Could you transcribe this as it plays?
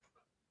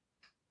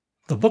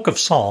The book of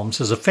Psalms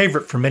is a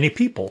favorite for many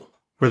people,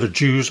 whether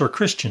Jews or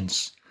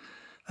Christians.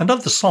 And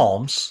of the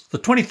Psalms, the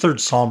 23rd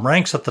Psalm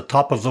ranks at the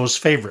top of those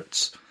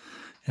favorites.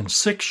 In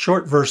 6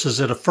 short verses,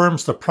 it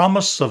affirms the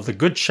promise of the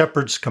Good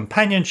Shepherd's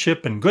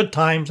companionship in good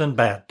times and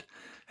bad,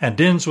 and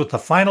ends with the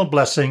final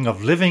blessing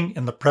of living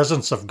in the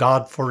presence of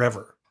God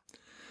forever.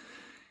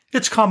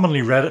 It's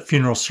commonly read at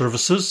funeral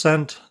services,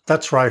 and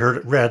that's where I heard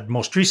it read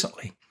most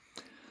recently.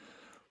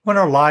 When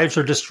our lives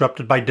are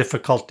disrupted by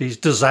difficulties,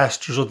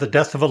 disasters, or the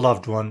death of a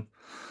loved one,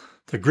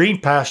 the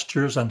green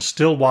pastures and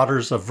still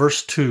waters of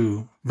verse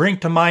 2 bring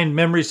to mind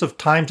memories of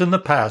times in the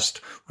past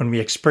when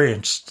we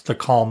experienced the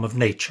calm of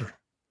nature.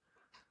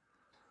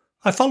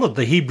 I followed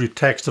the Hebrew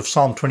text of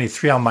Psalm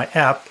 23 on my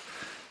app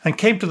and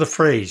came to the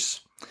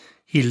phrase,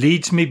 "He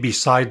leads me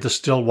beside the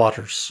still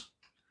waters."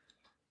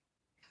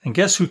 And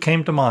guess who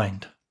came to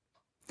mind?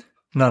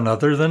 None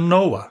other than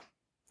Noah.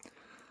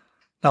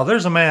 Now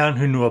there's a man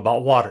who knew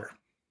about water.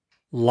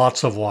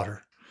 Lots of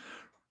water.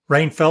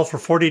 Rain fell for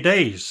 40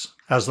 days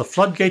as the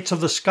floodgates of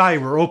the sky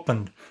were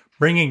opened,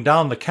 bringing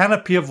down the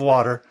canopy of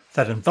water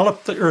that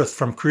enveloped the earth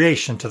from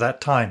creation to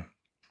that time.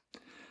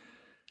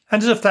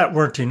 And as if that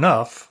weren't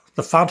enough,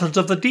 the fountains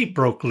of the deep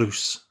broke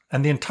loose,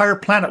 and the entire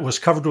planet was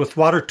covered with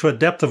water to a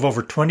depth of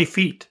over 20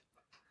 feet.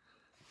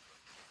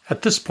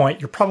 At this point,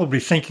 you're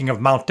probably thinking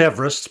of Mount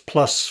Everest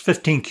plus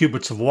 15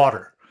 cubits of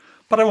water,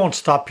 but I won't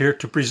stop here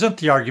to present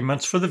the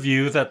arguments for the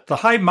view that the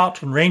high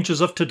mountain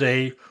ranges of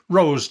today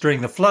rose during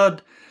the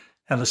flood,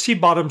 and the sea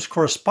bottoms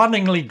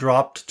correspondingly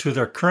dropped to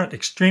their current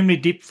extremely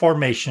deep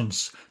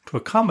formations to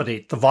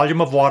accommodate the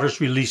volume of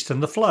waters released in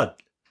the flood.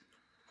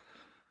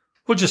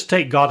 We'll just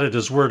take God at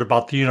His word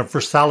about the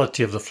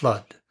universality of the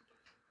flood.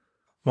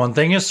 One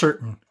thing is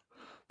certain,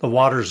 the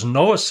waters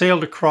Noah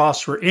sailed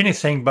across were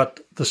anything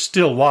but the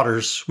still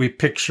waters we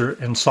picture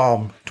in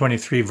Psalm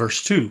 23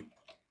 verse 2.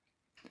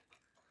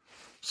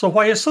 So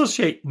why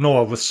associate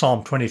Noah with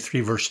Psalm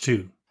 23 verse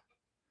 2?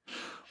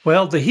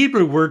 Well, the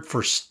Hebrew word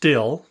for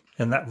still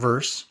in that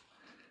verse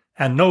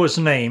and Noah's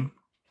name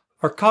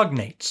are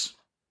cognates.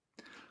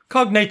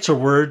 Cognates are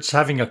words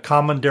having a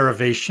common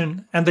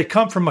derivation, and they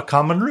come from a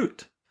common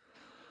root.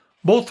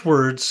 Both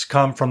words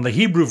come from the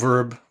Hebrew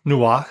verb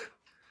nuach,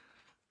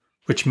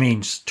 which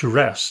means to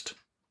rest.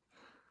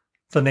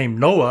 The name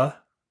Noah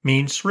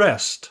means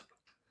rest.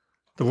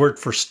 The word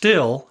for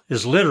still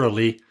is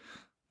literally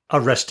a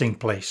resting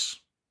place.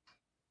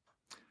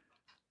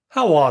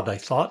 How odd, I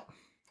thought.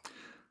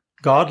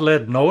 God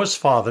led Noah's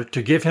father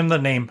to give him the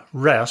name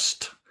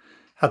Rest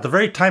at the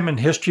very time in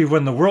history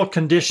when the world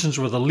conditions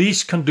were the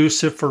least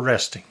conducive for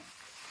resting.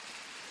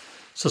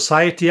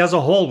 Society as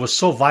a whole was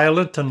so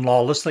violent and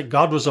lawless that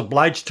God was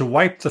obliged to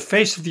wipe the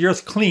face of the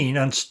earth clean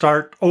and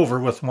start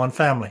over with one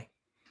family.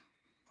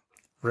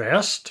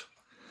 Rest?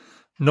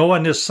 Noah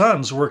and his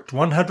sons worked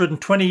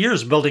 120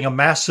 years building a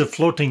massive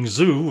floating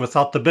zoo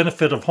without the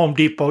benefit of Home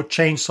Depot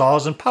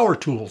chainsaws and power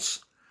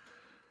tools.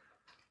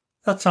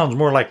 That sounds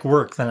more like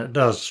work than it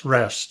does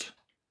rest.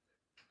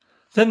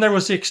 Then there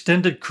was the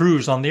extended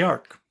cruise on the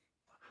ark.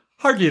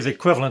 Hardly the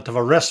equivalent of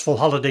a restful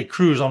holiday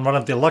cruise on one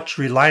of the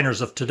luxury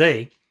liners of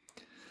today.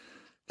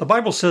 The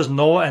Bible says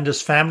Noah and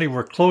his family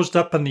were closed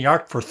up in the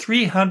ark for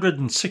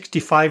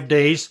 365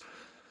 days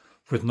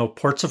with no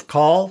ports of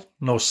call,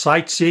 no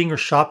sightseeing or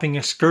shopping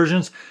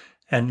excursions,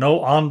 and no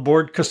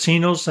onboard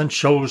casinos and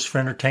shows for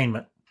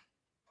entertainment.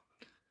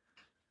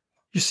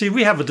 You see,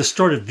 we have a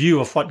distorted view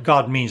of what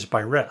God means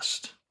by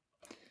rest.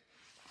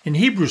 In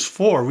Hebrews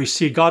 4, we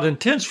see God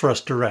intends for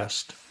us to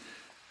rest,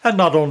 and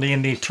not only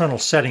in the eternal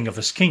setting of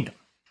His kingdom.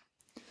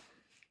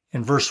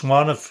 In verse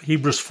 1 of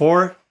Hebrews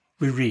 4,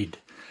 we read,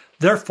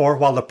 "Therefore,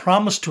 while the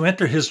promise to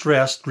enter His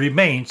rest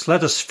remains,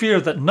 let us fear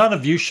that none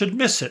of you should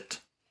miss it.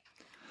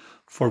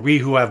 For we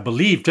who have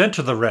believed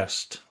enter the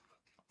rest."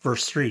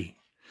 Verse 3.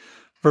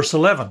 Verse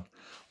 11,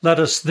 "Let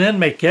us then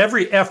make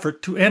every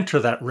effort to enter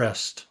that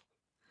rest."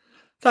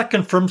 That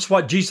confirms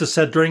what Jesus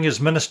said during His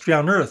ministry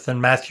on earth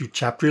in Matthew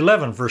chapter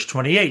 11, verse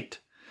 28.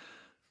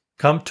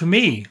 "Come to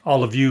me,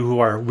 all of you who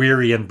are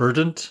weary and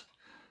burdened,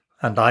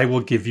 and I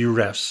will give you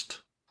rest."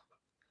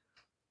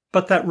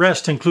 But that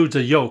rest includes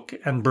a yoke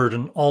and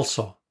burden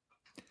also.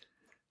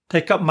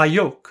 "Take up my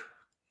yoke.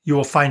 You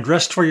will find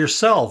rest for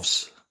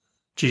yourselves,"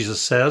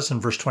 Jesus says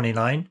in verse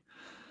 29.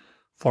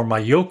 "For my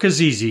yoke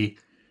is easy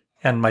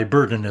and my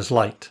burden is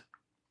light."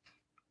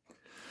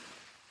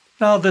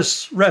 Now,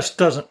 this rest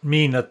doesn't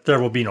mean that there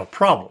will be no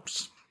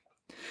problems.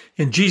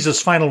 In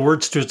Jesus' final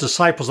words to His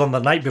disciples on the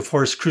night before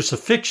His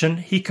crucifixion,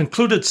 He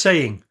concluded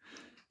saying,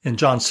 in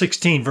John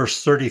 16,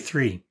 verse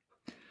 33,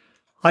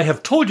 "I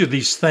have told you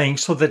these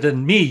things so that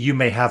in me you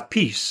may have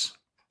peace.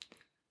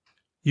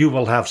 You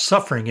will have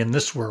suffering in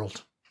this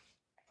world."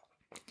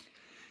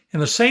 In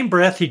the same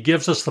breath He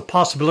gives us the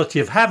possibility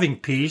of having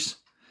peace.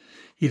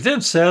 He then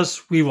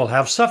says we will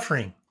have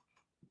suffering.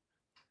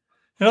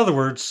 In other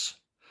words,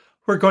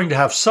 we're going to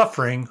have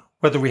suffering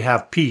whether we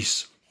have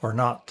peace or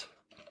not.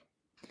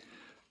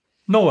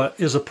 Noah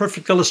is a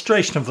perfect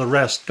illustration of the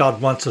rest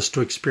God wants us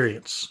to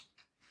experience.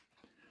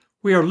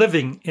 We are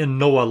living in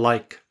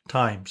Noah-like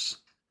times.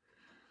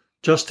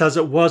 Just as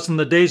it was in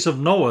the days of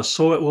Noah,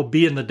 so it will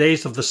be in the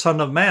days of the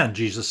Son of Man,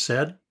 Jesus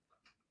said.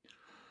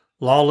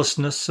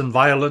 Lawlessness and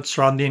violence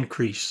are on the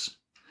increase.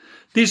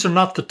 These are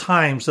not the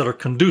times that are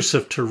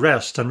conducive to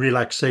rest and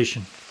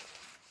relaxation.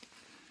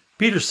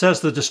 Peter says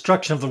the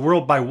destruction of the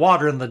world by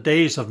water in the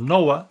days of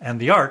Noah and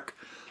the ark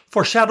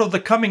foreshadowed the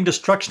coming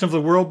destruction of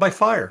the world by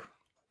fire.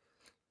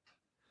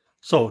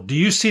 So, do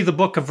you see the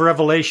book of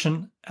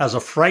Revelation as a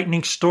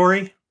frightening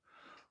story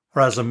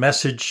or as a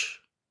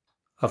message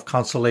of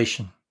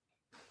consolation?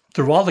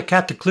 Through all the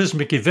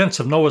cataclysmic events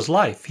of Noah's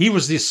life, he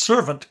was the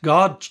servant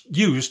God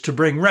used to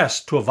bring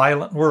rest to a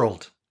violent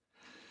world.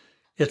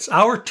 It's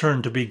our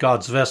turn to be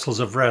God's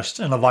vessels of rest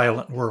in a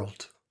violent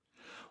world.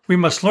 We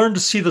must learn to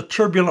see the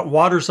turbulent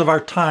waters of our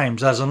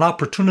times as an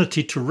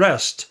opportunity to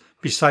rest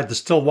beside the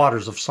still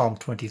waters of Psalm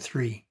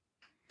 23.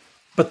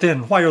 But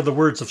then, why are the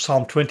words of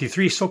Psalm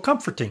 23 so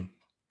comforting?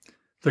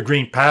 The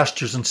green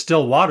pastures and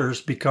still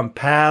waters become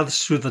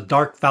paths through the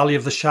dark valley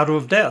of the shadow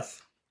of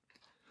death.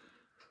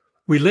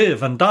 We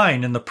live and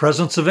dine in the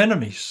presence of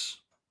enemies.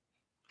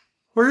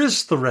 Where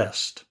is the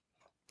rest?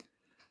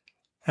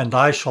 And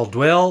I shall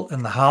dwell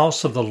in the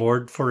house of the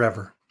Lord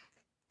forever.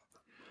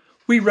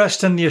 We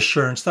rest in the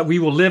assurance that we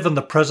will live in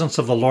the presence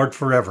of the Lord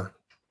forever.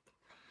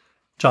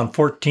 John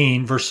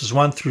 14, verses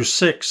 1 through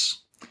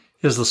 6,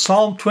 is the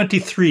Psalm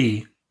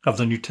 23 of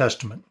the New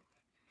Testament.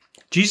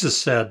 Jesus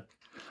said,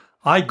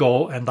 I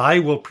go and I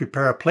will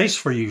prepare a place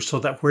for you so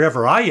that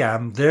wherever I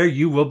am, there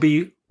you will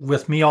be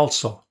with me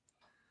also.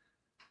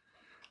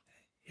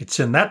 It's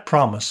in that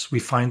promise we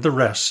find the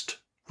rest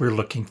we're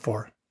looking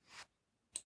for.